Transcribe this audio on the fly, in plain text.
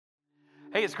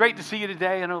Hey, it's great to see you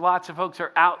today. I know lots of folks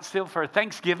are out still for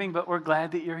Thanksgiving, but we're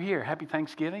glad that you're here. Happy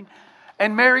Thanksgiving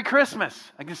and Merry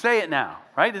Christmas. I can say it now,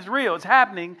 right? It's real. It's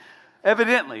happening.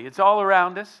 Evidently, it's all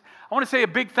around us. I want to say a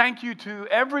big thank you to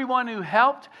everyone who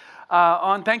helped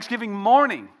on Thanksgiving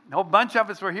morning. A whole bunch of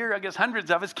us were here, I guess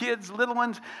hundreds of us, kids, little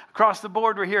ones across the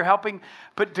board were here helping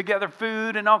put together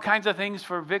food and all kinds of things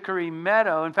for Vickery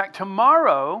Meadow. In fact,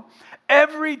 tomorrow,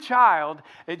 every child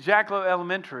at Jackalow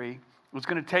Elementary was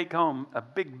going to take home a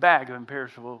big bag of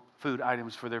imperishable food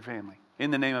items for their family in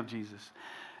the name of Jesus.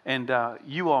 And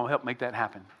you all helped make that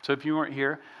happen. So if you weren't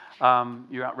here,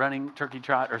 you're out running turkey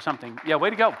trot or something. Yeah, way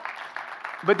to go.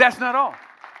 But that's not all.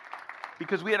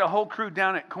 Because we had a whole crew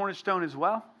down at Cornerstone as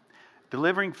well,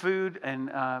 delivering food and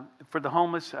for the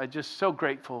homeless. I'm just so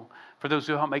grateful for those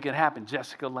who helped make it happen.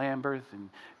 Jessica Lambert and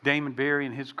Damon Berry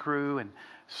and his crew, and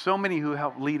so many who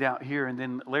helped lead out here. And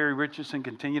then Larry Richardson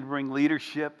continued to bring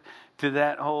leadership to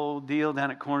that whole deal down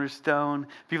at Cornerstone.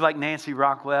 People like Nancy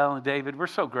Rockwell and David, we're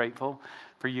so grateful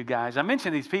for you guys. I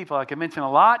mention these people, I can mention a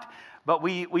lot, but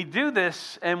we do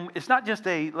this, and it's not just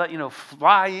a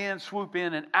fly in, swoop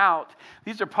in, and out.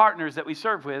 These are partners that we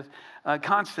serve with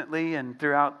constantly and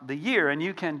throughout the year, and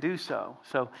you can do so.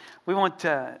 So we want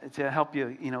to help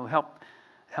you,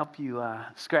 help you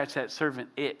scratch that servant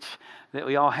itch that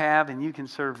we all have, and you can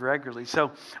serve regularly.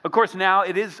 So, of course, now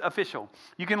it is official.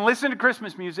 You can listen to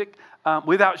Christmas music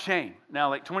without shame now,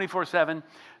 like 24/7.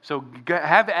 So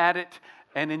have at it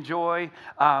and enjoy.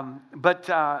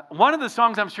 But one of the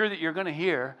songs I'm sure that you're going to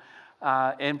hear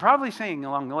and probably sing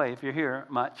along the way, if you're here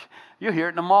much, you'll hear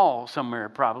it in the mall somewhere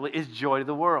probably, is Joy to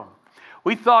the World.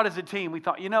 We thought as a team,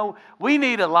 we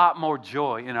need a lot more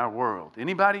joy in our world.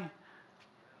 Anybody?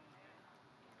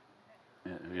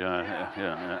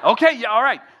 Yeah. Okay, yeah, all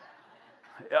right.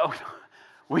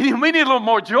 We need a little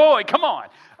more joy. Come on.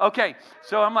 Okay,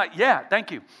 so I'm like, yeah,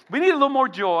 thank you. We need a little more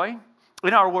joy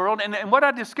in our world. And what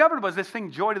I discovered was this thing,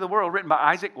 Joy to the World, written by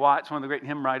Isaac Watts, one of the great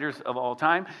hymn writers of all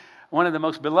time. One of the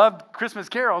most beloved Christmas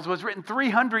carols was written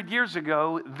 300 years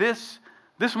ago this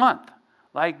month,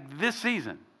 like this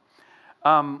season.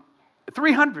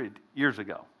 300 years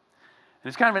ago. And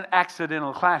it's kind of an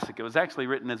accidental classic. It was actually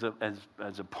written as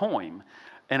a poem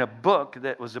in a book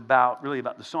that was about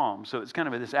the Psalms. So it's kind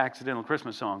of this accidental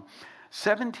Christmas song.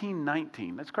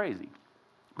 1719, that's crazy.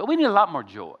 But we need a lot more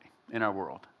joy in our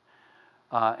world.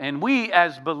 And we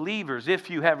as believers, if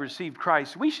you have received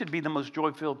Christ, we should be the most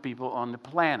joy-filled people on the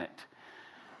planet.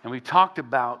 And we've talked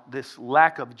about this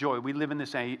lack of joy. We live in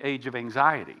this age of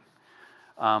anxiety.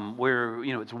 Where,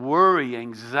 it's worry,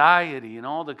 anxiety, and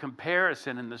all the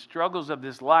comparison and the struggles of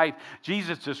this life.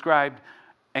 Jesus described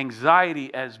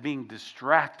anxiety as being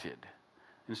distracted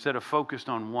instead of focused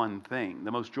on one thing.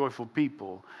 The most joyful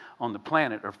people on the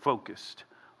planet are focused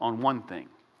on one thing,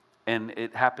 and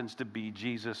it happens to be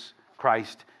Jesus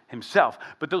Christ himself.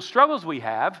 But those struggles we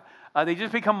have, they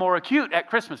just become more acute at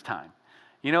Christmas time.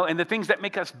 And the things that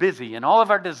make us busy and all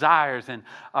of our desires and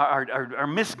our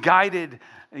misguided,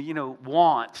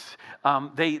 wants,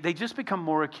 they just become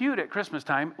more acute at Christmas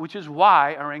time, which is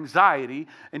why our anxiety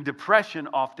and depression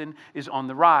often is on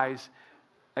the rise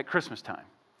at Christmas time.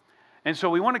 And so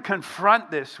we want to confront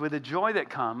this with the joy that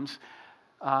comes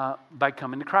by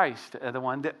coming to Christ, the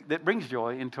one that brings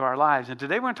joy into our lives. And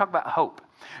today we're going to talk about hope.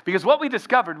 Because what we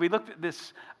discovered, we looked at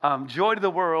this Joy to the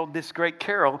World, this great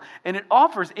carol, and it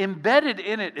offers, embedded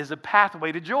in it is a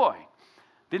pathway to joy.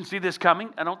 Didn't see this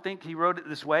coming. I don't think he wrote it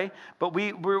this way, but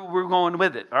we're going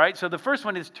with it. All right, so the first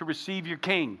one is to receive your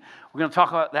king. We're going to talk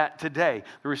about that today.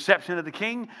 The reception of the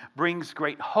king brings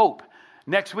great hope.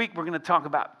 Next week, we're going to talk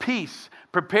about peace.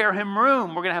 Prepare him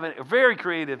room. We're going to have a very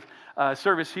creative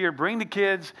service here. Bring the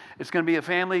kids. It's going to be a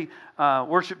family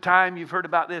worship time. You've heard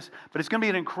about this. But it's going to be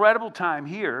an incredible time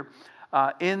here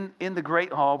in the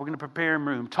Great Hall. We're going to prepare him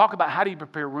room. Talk about how do you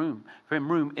prepare room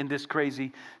in this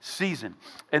crazy season.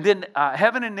 And then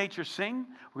Heaven and Nature Sing.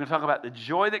 We're going to talk about the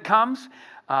joy that comes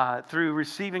through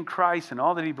receiving Christ and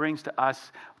all that he brings to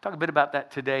us. We'll talk a bit about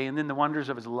that today, and then the wonders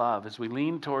of his love as we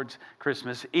lean towards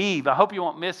Christmas Eve. I hope you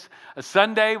won't miss a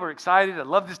Sunday. We're excited. I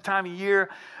love this time of year.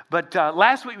 But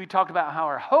last week we talked about how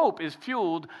our hope is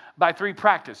fueled by 3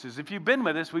 practices. If you've been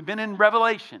with us, we've been in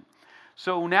Revelation.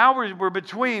 So now we're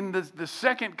between the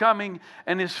second coming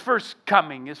and his first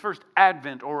coming, his first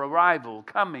advent or arrival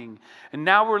coming. And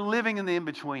now we're living in the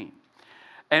in-between.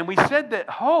 And we said that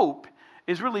hope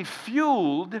is really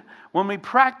fueled when we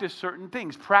practice certain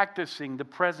things. Practicing the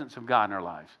presence of God in our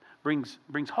lives brings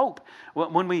hope.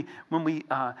 When we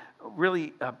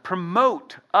really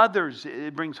promote others,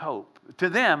 it brings hope to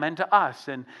them and to us.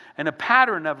 And a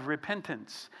pattern of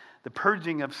repentance, the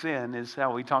purging of sin is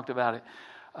how we talked about it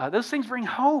those things bring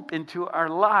hope into our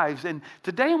lives. And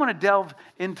today I want to delve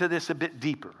into this a bit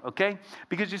deeper, okay?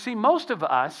 Because you see, most of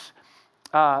us,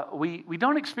 we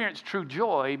don't experience true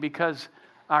joy because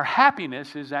our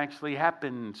happiness is actually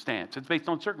happenstance. It's based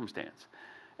on circumstance.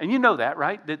 And you know that,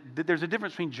 right? That there's a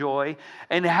difference between joy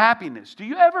and happiness. Do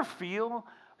you ever feel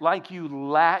like you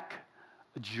lack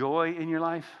joy in your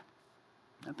life?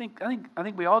 I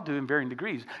think we all do in varying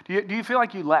degrees. Do you feel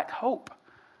like you lack hope?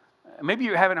 Maybe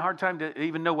you're having a hard time to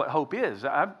even know what hope is.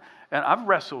 I've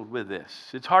wrestled with this.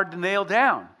 It's hard to nail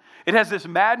down. It has this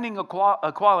maddening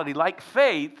quality. Like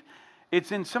faith,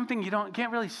 it's in something you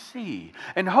can't really see.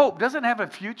 And hope doesn't have a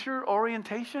future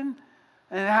orientation.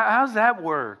 And how does that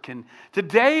work? And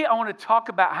today I want to talk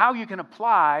about how you can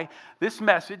apply this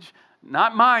message,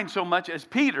 not mine so much as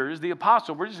Peter's, the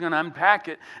apostle. We're just going to unpack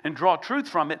it and draw truth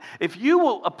from it. If you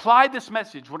will apply this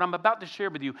message, what I'm about to share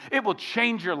with you, it will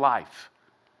change your life.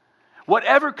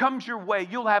 Whatever comes your way,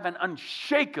 you'll have an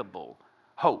unshakable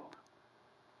hope.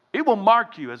 It will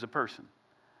mark you as a person.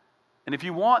 And if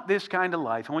you want this kind of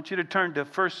life, I want you to turn to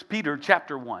 1 Peter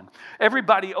chapter 1.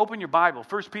 Everybody open your Bible.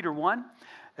 1 Peter 1.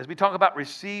 As we talk about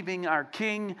receiving our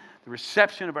King, the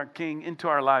reception of our King into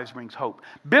our lives brings hope.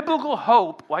 Biblical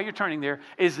hope, while you're turning there,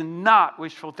 is not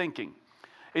wishful thinking.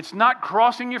 It's not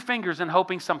crossing your fingers and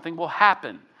hoping something will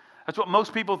happen. That's what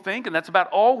most people think, and that's about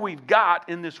all we've got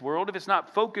in this world if it's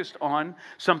not focused on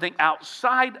something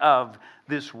outside of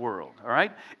this world, all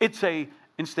right? It's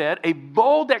instead a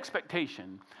bold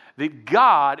expectation that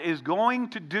God is going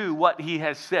to do what He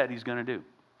has said He's going to do.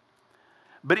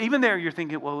 But even there you're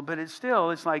thinking, well, but it's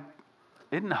like,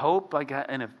 isn't hope like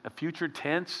in a future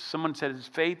tense? Someone said it's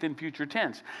faith in future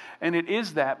tense. And it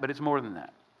is that, but it's more than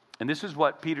that. And this is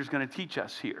what Peter's going to teach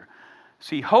us here.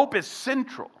 See, hope is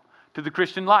central to the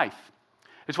Christian life.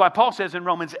 It's why Paul says in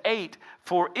Romans 8,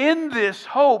 for in this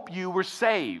hope you were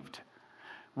saved.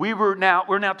 We're now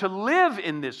to live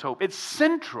in this hope. It's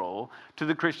central to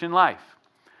the Christian life.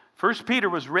 1 Peter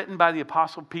was written by the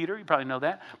Apostle Peter. You probably know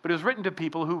that. But it was written to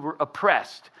people who were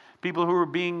oppressed, people who were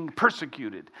being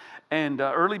persecuted. And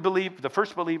the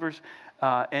first believers,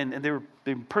 and they were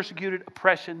being persecuted,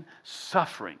 oppression,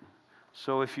 suffering.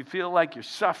 So if you feel like you're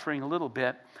suffering a little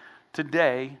bit,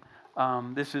 today,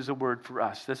 this is a word for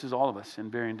us. This is all of us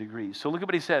in varying degrees. So look at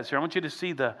what he says here. I want you to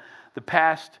see the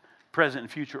past, present,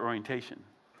 and future orientation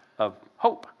of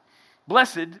hope.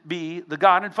 Blessed be the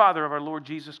God and Father of our Lord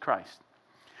Jesus Christ.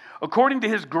 According to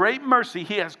His great mercy,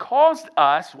 He has caused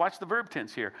us, watch the verb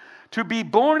tense here, to be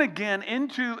born again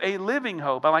into a living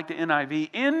hope. I like the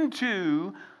NIV,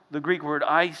 into the Greek word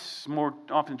eis, more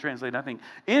often translated, I think,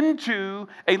 into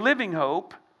a living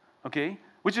hope, okay,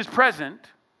 which is present,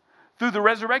 through the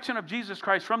resurrection of Jesus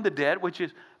Christ from the dead, which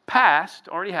is past,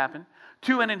 already happened,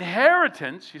 to an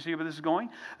inheritance, you see where this is going,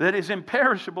 that is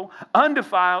imperishable,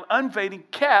 undefiled, unfading,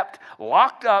 kept,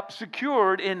 locked up,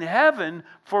 secured in heaven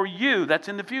for you, that's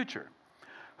in the future,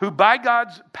 who by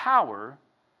God's power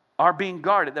are being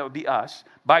guarded, that would be us,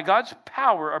 by God's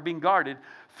power are being guarded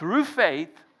through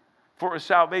faith for a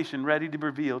salvation ready to be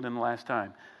revealed in the last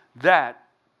time. That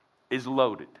is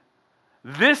loaded.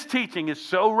 This teaching is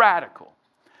so radical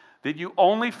that you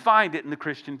only find it in the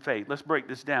Christian faith. Let's break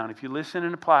this down. If you listen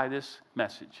and apply this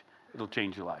message, it'll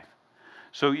change your life.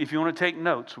 So if you want to take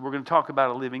notes, we're going to talk about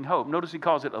a living hope. Notice he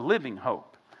calls it a living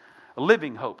hope. A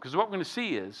living hope. Because what we're going to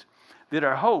see is that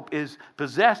our hope is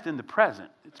possessed in the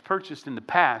present. It's purchased in the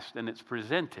past, and it's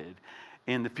presented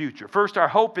in the future. First, our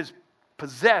hope is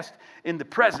possessed in the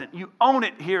present. You own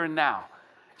it here and now.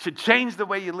 It should change the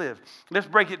way you live. Let's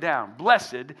break it down.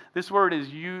 Blessed, this word is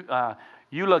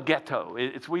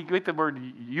eulogeto. We get the word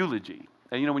eulogy.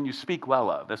 When you speak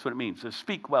well of, that's what it means. To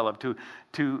speak well of,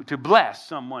 to bless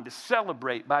someone, to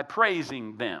celebrate by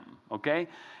praising them. Okay,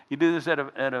 you do this at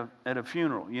a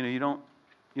funeral. You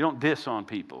don't diss on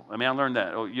people. I learned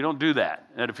that. You don't do that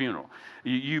at a funeral.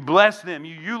 You bless them,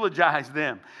 you eulogize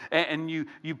them, and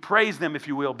you praise them, if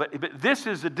you will. But this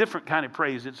is a different kind of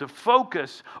praise. It's a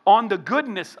focus on the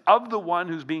goodness of the one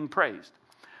who's being praised.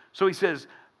 So he says,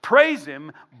 praise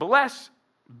Him, bless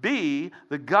be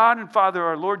the God and Father of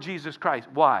our Lord Jesus Christ.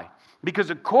 Why? Because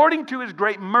according to His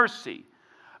great mercy,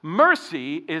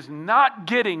 mercy is not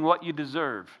getting what you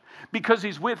deserve. Because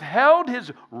He's withheld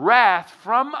His wrath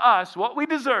from us, what we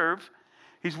deserve.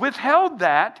 He's withheld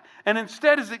that and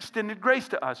instead has extended grace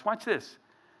to us. Watch this.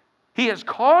 He has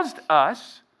caused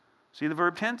us, see the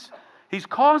verb tense? He's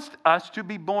caused us to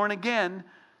be born again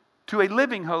to a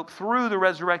living hope through the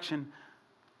resurrection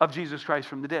of Jesus Christ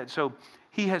from the dead. So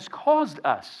He has caused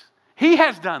us. He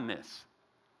has done this.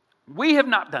 We have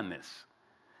not done this.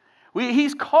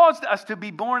 He's caused us to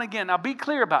be born again. Now be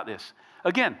clear about this.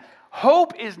 Again,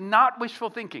 Hope is not wishful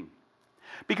thinking.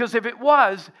 Because if it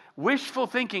was wishful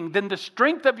thinking, then the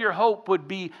strength of your hope would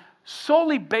be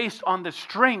solely based on the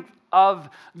strength of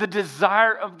the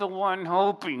desire of the one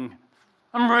hoping.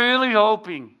 I'm really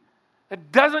hoping.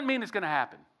 It doesn't mean it's going to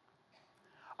happen.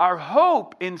 Our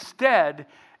hope instead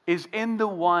is in the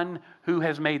one who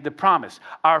has made the promise.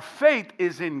 Our faith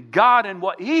is in God and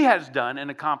what He has done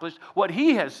and accomplished, what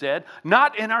He has said,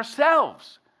 not in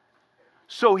ourselves.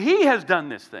 So He has done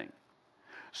this thing.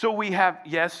 So we have,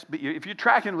 yes, but if you're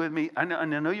tracking with me, I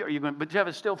know you're going, but you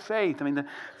have still faith. I mean, the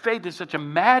faith is such a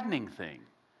maddening thing.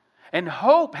 And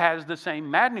hope has the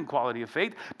same maddening quality of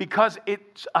faith because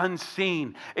it's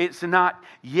unseen. It's not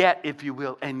yet, if you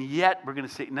will, and yet we're going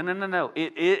to see. No.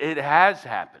 It has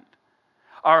happened.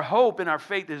 Our hope and our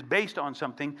faith is based on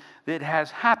something that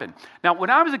has happened. Now, when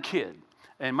I was a kid,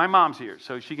 and my mom's here,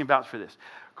 so she can vouch for this.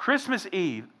 Christmas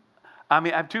Eve, I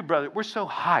have two brothers. We're so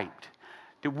hyped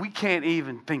that we can't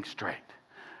even think straight.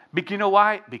 But you know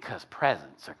why? Because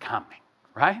presents are coming,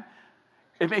 right?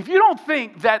 If you don't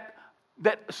think that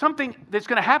something that's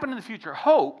going to happen in the future,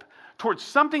 hope towards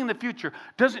something in the future,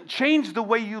 doesn't change the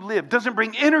way you live, doesn't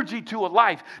bring energy to a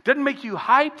life, doesn't make you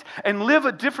hyped and live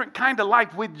a different kind of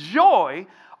life with joy,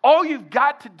 all you've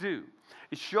got to do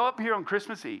is show up here on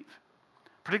Christmas Eve,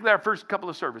 particularly our first couple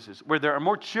of services, where there are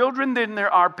more children than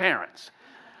there are parents.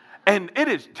 And it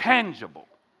is tangible.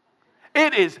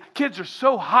 It is, kids are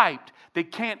so hyped, they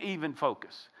can't even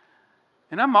focus.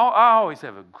 And I always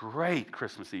have a great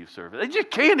Christmas Eve service. They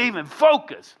just can't even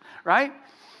focus, right?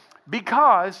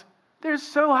 Because they're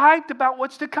so hyped about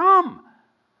what's to come.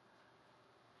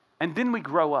 And then we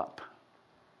grow up.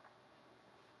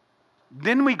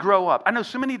 I know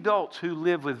so many adults who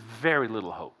live with very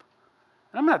little hope.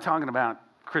 And I'm not talking about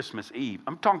Christmas Eve.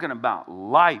 I'm talking about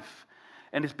life.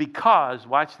 And it's because,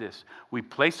 watch this, we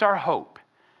place our hope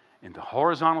in the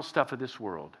horizontal stuff of this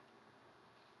world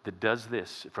that does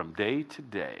this from day to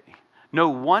day. No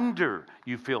wonder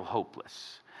you feel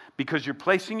hopeless, because you're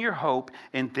placing your hope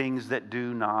in things that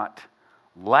do not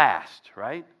last,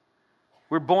 right?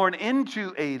 We're born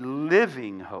into a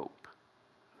living hope.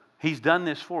 He's done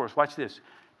this for us. Watch this.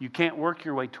 You can't work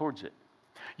your way towards it.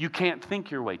 You can't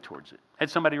think your way towards it. I had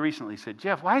somebody recently said,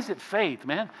 Jeff, why is it faith,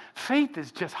 man? Faith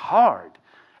is just hard.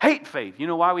 Hate faith. You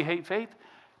know why we hate faith?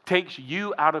 Takes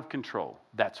you out of control.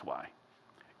 That's why.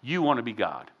 You want to be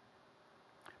God.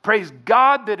 Praise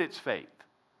God that it's faith.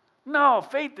 No,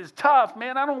 faith is tough,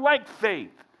 man. I don't like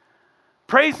faith.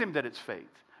 Praise Him that it's faith.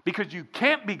 Because you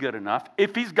can't be good enough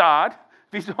if He's God,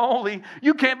 if He's holy.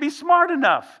 You can't be smart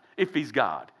enough if He's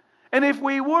God. And if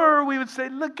we were, we would say,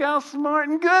 look how smart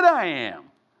and good I am.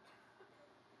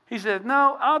 He said,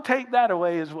 no, I'll take that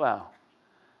away as well.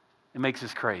 It makes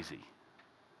us crazy.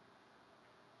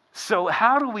 So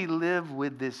how do we live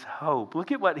with this hope?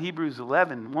 Look at what Hebrews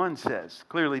 11:1 says.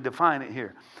 Clearly define it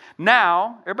here.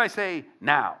 Now, everybody say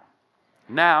now.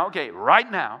 Now, okay,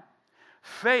 right now.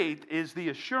 Faith is the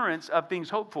assurance of things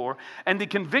hoped for and the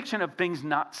conviction of things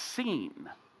not seen.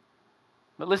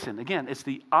 But listen, again, it's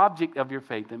the object of your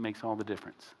faith that makes all the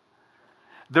difference.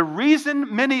 The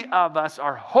reason many of us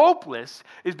are hopeless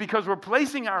is because we're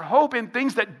placing our hope in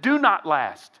things that do not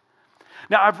last.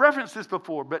 Now, I've referenced this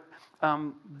before, but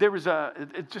there was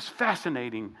it's just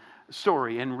fascinating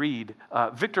story and read.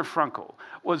 Viktor Frankl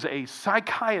was a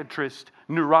psychiatrist,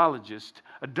 neurologist,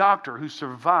 a doctor who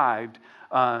survived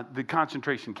the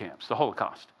concentration camps, the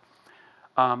Holocaust.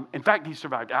 In fact, he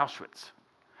survived Auschwitz.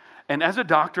 And as a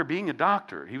doctor, being a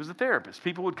doctor, he was a therapist.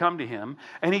 People would come to him,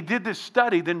 and he did this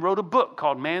study, then wrote a book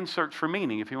called Man's Search for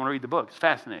Meaning, if you want to read the book. It's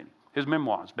fascinating. His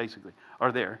memoirs, basically,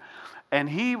 are there. And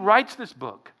he writes this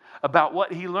book about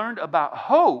what he learned about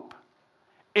hope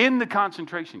in the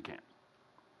concentration camp.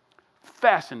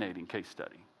 Fascinating case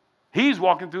study. He's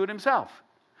walking through it himself.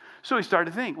 So he started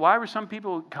to think, why were some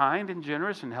people kind and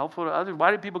generous and helpful to others?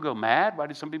 Why did people go mad? Why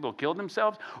did some people kill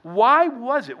themselves? Why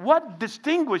was it? What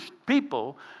distinguished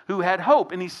people who had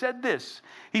hope? And he said this.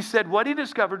 He said what he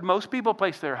discovered, most people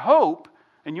place their hope,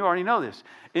 and you already know this,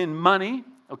 in money,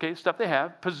 okay, stuff they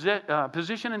have,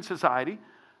 position in society,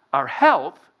 our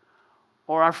health,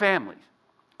 or our families,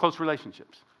 close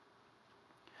relationships.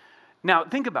 Now,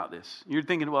 think about this. You're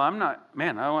thinking, well, I'm glad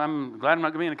I'm not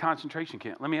going to be in a concentration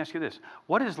camp. Let me ask you this.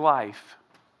 What is life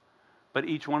but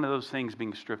each one of those things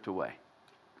being stripped away,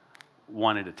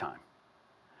 one at a time?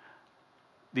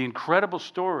 The incredible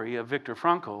story of Viktor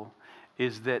Frankl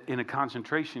is that in a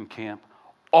concentration camp,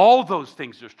 all those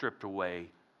things are stripped away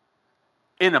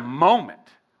in a moment.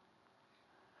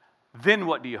 Then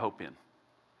what do you hope in?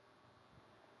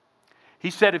 He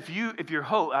said, if your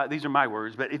hope, these are my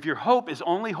words, but if your hope is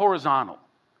only horizontal,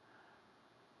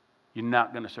 you're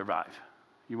not going to survive.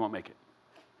 You won't make it.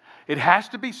 It has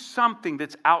to be something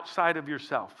that's outside of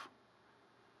yourself.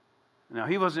 Now,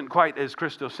 he wasn't quite as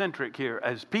Christocentric here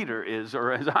as Peter is,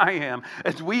 or as I am,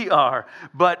 as we are.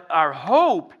 But our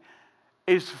hope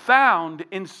is found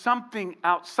in something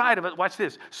outside of us. Watch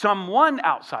this. Someone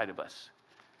outside of us.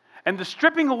 And the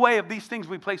stripping away of these things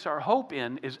we place our hope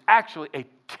in is actually a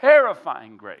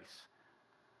terrifying grace.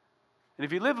 And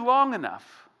if you live long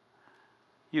enough,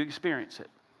 you experience it.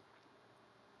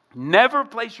 Never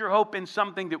place your hope in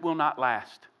something that will not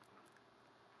last.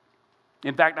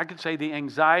 In fact, I could say the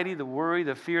anxiety, the worry,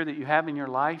 the fear that you have in your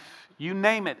life, you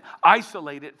name it,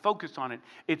 isolate it, focus on it.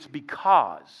 It's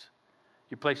because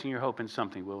you're placing your hope in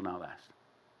something that will not last.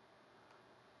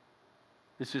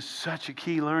 This is such a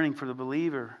key learning for the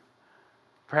believer.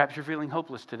 Perhaps you're feeling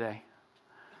hopeless today.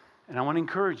 And I want to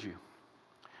encourage you.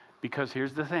 Because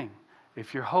here's the thing.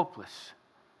 If you're hopeless,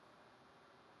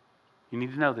 you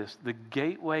need to know this. The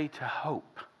gateway to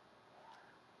hope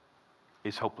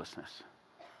is hopelessness.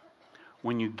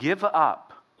 When you give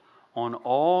up on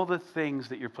all the things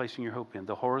that you're placing your hope in,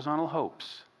 the horizontal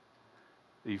hopes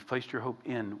that you've placed your hope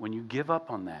in, when you give up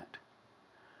on that,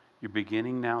 you're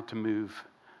beginning now to move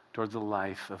towards a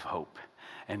life of hope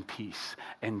and peace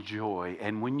and joy.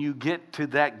 And when you get to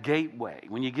that gateway,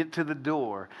 when you get to the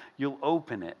door, you'll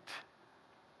open it.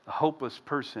 A hopeless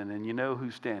person, and you know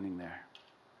who's standing there.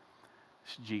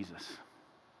 It's Jesus,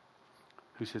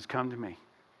 who says, come to me.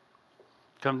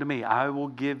 Come to me. I will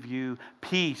give you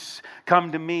peace.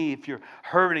 Come to me if you're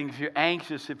hurting, if you're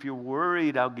anxious, if you're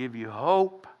worried. I'll give you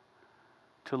hope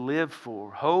to live for.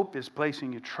 Hope is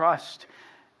placing your trust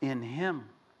in Him.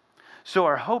 So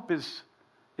our hope is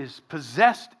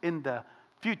possessed in the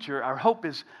future. Our hope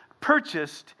is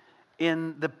purchased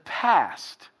in the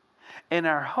past. And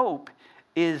our hope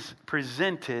is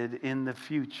presented in the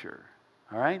future.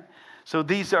 All right? So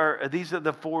these are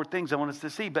the four things I want us to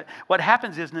see. But what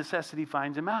happens is necessity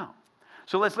finds him out.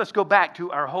 So let's go back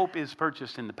to our hope is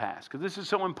purchased in the past, because this is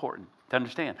so important to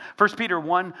understand. 1 Peter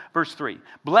 1, verse 3.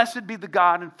 Blessed be the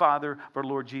God and Father of our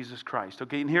Lord Jesus Christ.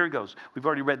 Okay, and here it goes. We've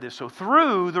already read this. So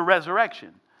through the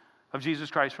resurrection of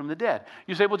Jesus Christ from the dead.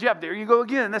 You say, well, Jeff, there you go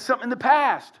again. That's something in the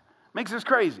past. Makes us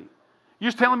crazy. You're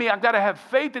just telling me I've got to have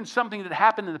faith in something that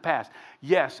happened in the past.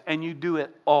 Yes, and you do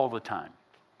it all the time.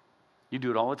 You do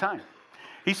it all the time.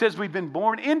 He says we've been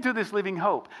born into this living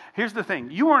hope. Here's the thing.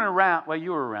 You weren't around. Well,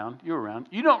 you were around. You were around.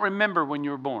 You don't remember when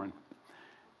you were born.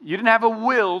 You didn't have a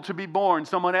will to be born.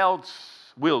 Someone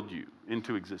else willed you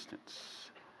into existence.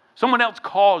 Someone else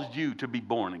caused you to be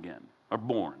born again, or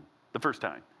born the first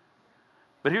time.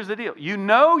 But here's the deal. You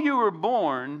know you were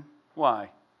born.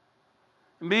 Why?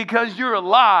 Because you're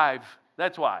alive.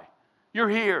 That's why. You're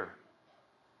here.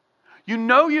 You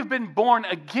know you've been born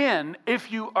again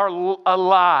if you are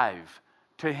alive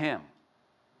to Him.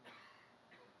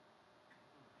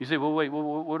 You say, well, wait,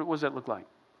 what does that look like?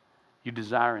 You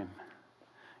desire Him.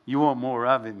 You want more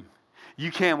of Him.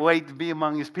 You can't wait to be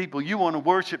among His people. You want to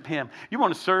worship Him. You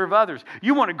want to serve others.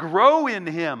 You want to grow in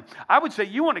Him. I would say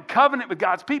you want to covenant with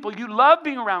God's people. You love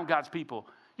being around God's people.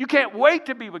 You can't wait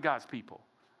to be with God's people.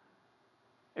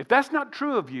 If that's not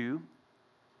true of you,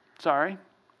 sorry,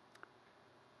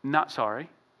 not sorry,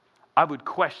 I would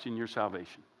question your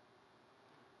salvation.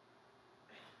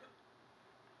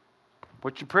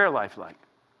 What's your prayer life like?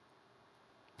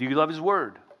 Do you love His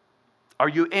Word? Are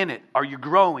you in it? Are you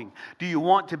growing? Do you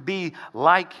want to be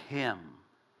like Him?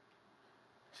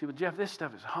 See, but Jeff, this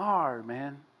stuff is hard,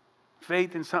 man.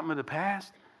 Faith in something of the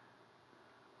past.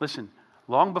 Listen,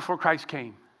 long before Christ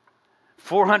came,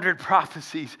 400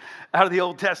 prophecies out of the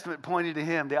Old Testament pointed to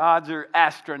Him. The odds are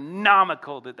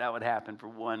astronomical that would happen for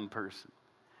one person.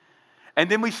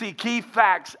 And then we see key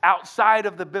facts outside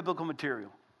of the biblical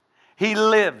material. He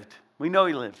lived. We know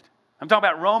He lived. I'm talking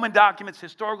about Roman documents,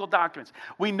 historical documents.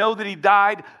 We know that He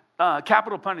died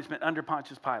capital punishment under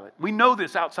Pontius Pilate. We know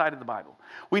this outside of the Bible.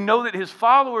 We know that His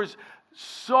followers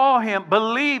saw Him,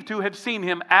 believed to have seen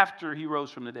Him after He rose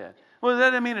from the dead. Well,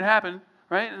 that doesn't mean it happened.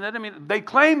 Right? And that, they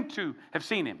claimed to have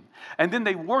seen Him. And then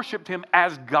they worshiped Him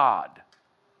as God.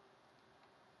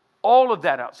 All of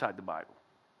that outside the Bible.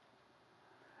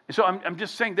 And so I'm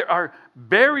just saying there are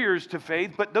barriers to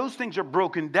faith, but those things are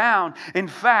broken down. In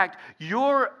fact,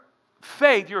 your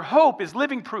faith, your hope is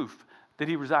living proof that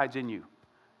He resides in you.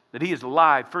 That He is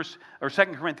alive. 2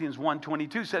 Corinthians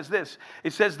 1:22 says this.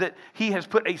 It says that He has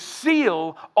put a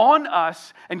seal on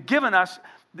us and given us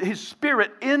His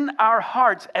Spirit in our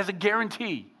hearts as a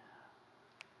guarantee.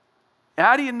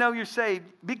 How do you know you're saved?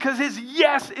 Because His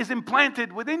yes is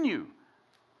implanted within you.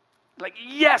 Like,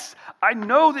 yes, I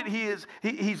know that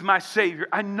He's my Savior.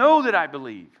 I know that I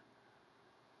believe.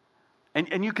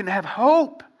 And you can have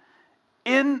hope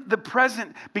in the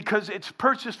present because it's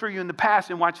purchased for you in the past.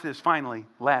 And watch this, finally,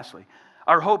 lastly.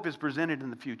 Our hope is presented in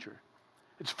the future.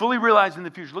 It's fully realized in the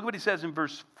future. Look what he says in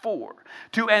verse 4.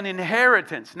 To an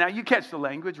inheritance. Now you catch the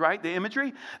language, right? The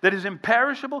imagery. That is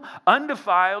imperishable,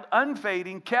 undefiled,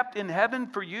 unfading, kept in heaven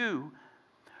for you,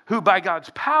 who by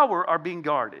God's power are being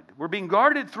guarded. We're being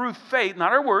guarded through faith,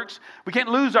 not our works. We can't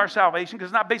lose our salvation because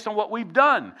it's not based on what we've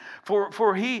done.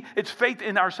 It's faith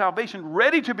in our salvation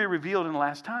ready to be revealed in the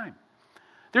last time.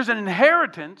 There's an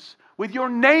inheritance with your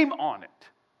name on it.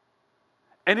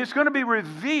 And it's going to be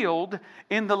revealed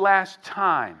in the last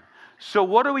time. So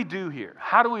what do we do here?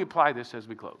 How do we apply this as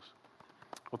we close?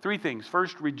 Well, three things.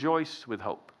 First, rejoice with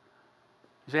hope.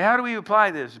 You say, how do we apply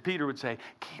this? Peter would say,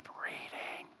 keep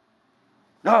reading.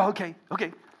 Oh, okay.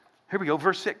 Here we go.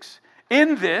 Verse 6.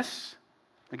 In this,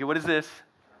 okay, what is this?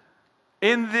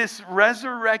 In this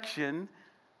resurrection,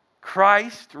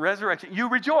 Christ, resurrection, you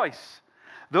rejoice.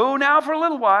 Though now for a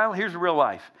little while, here's real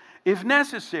life. If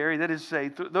necessary, that is to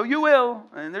say, though you will,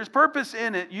 and there's purpose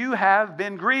in it, you have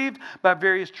been grieved by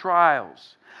various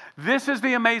trials. This is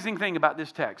the amazing thing about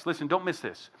this text. Listen, don't miss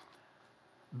this.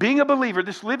 Being a believer,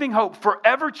 this living hope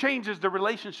forever changes the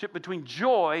relationship between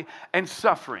joy and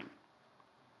suffering.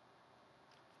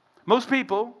 Most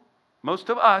people,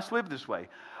 most of us live this way.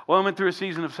 Well, I went through a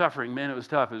season of suffering. Man, it was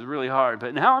tough. It was really hard.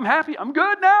 But now I'm happy. I'm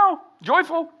good now.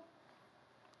 Joyful.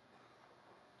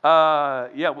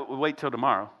 We'll wait till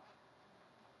tomorrow.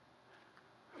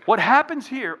 What happens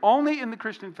here, only in the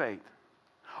Christian faith,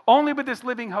 only with this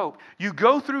living hope, you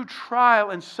go through trial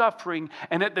and suffering,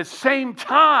 and at the same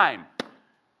time,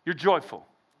 you're joyful.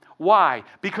 Why?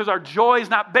 Because our joy is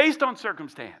not based on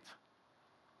circumstance.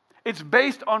 It's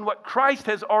based on what Christ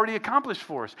has already accomplished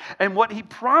for us and what He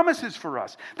promises for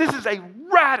us. This is a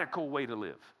radical way to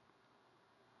live.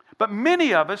 But for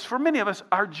many of us,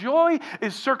 our joy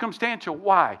is circumstantial.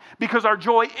 Why? Because our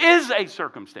joy is a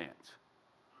circumstance.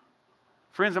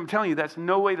 Friends, I'm telling you, that's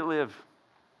no way to live.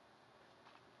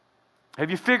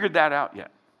 Have you figured that out yet?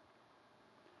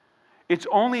 It's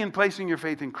only in placing your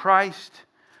faith in Christ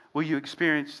will you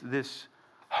experience this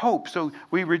hope. So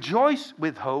we rejoice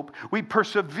with hope. We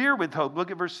persevere with hope.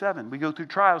 Look at verse 7. We go through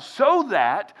trials so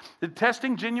that the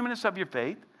testing genuineness of your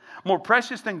faith, more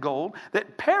precious than gold,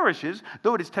 that perishes,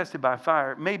 though it is tested by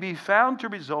fire, may be found to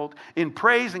result in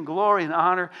praise and glory and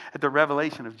honor at the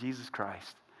revelation of Jesus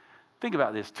Christ. Think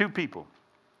about this. Two people.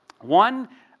 One,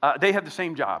 they have the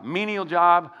same job, menial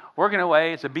job, working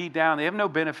away. It's a beat down. They have no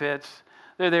benefits.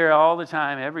 They're there all the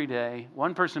time, every day.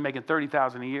 One person making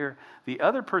 $30,000 a year. The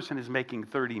other person is making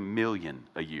 $30 million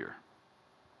a year.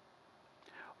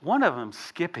 One of them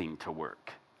skipping to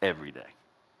work every day.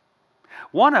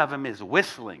 One of them is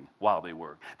whistling while they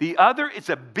work. The other, it's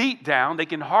a beat down. They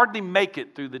can hardly make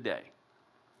it through the day.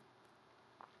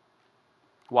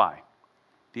 Why?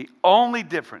 The only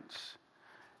difference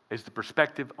is the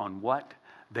perspective on what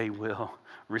they will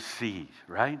receive,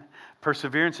 right?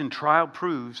 Perseverance in trial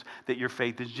proves that your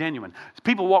faith is genuine.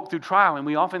 People walk through trial and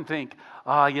we often think,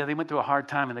 they went through a hard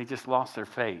time and they just lost their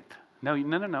faith. No.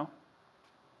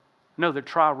 No, their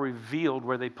trial revealed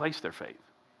where they placed their faith.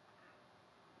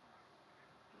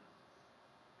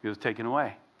 It was taken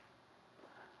away.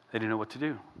 They didn't know what to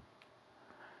do.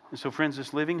 And so, friends,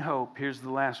 this living hope, here's the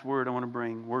last word I want to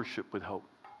bring, worship with hope.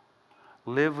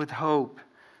 Live with hope.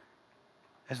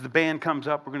 As the band comes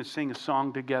up, we're going to sing a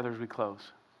song together as we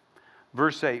close.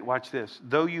 Verse 8, watch this.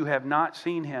 Though you have not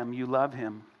seen Him, you love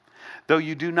Him. Though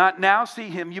you do not now see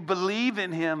Him, you believe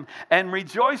in Him and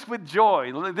rejoice with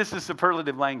joy. This is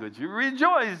superlative language. You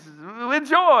rejoice with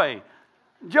joy.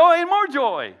 Joy and more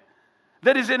joy.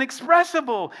 That is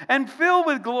inexpressible and filled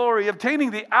with glory,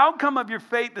 obtaining the outcome of your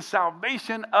faith, the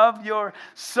salvation of your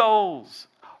souls.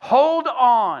 Hold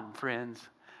on, friends.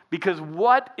 Because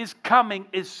what is coming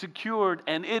is secured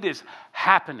and it is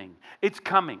happening. It's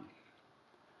coming.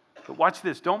 But watch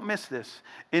this. Don't miss this.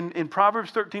 In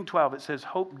Proverbs 13:12, it says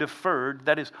hope deferred.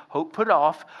 That is hope put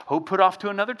off to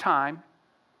another time.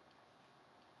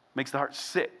 Makes the heart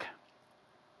sick.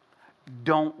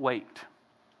 Don't wait.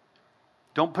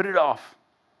 Don't put it off.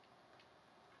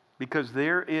 Because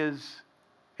there is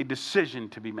a decision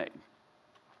to be made.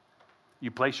 You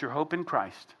place your hope in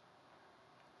Christ.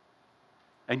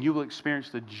 And you will experience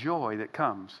the joy that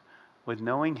comes with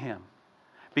knowing Him.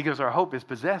 Because our hope is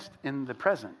possessed in the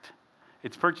present.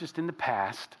 It's purchased in the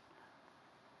past.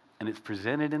 And it's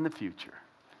presented in the future.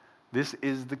 This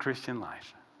is the Christian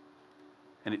life.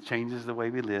 And it changes the way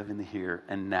we live in the here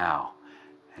and now.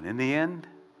 And in the end,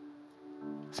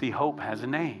 see, hope has a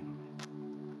name.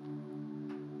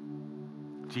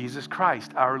 Jesus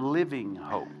Christ, our living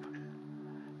hope.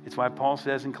 It's why Paul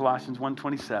says in Colossians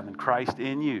 1:27, Christ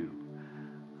in you,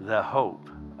 the hope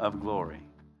of glory.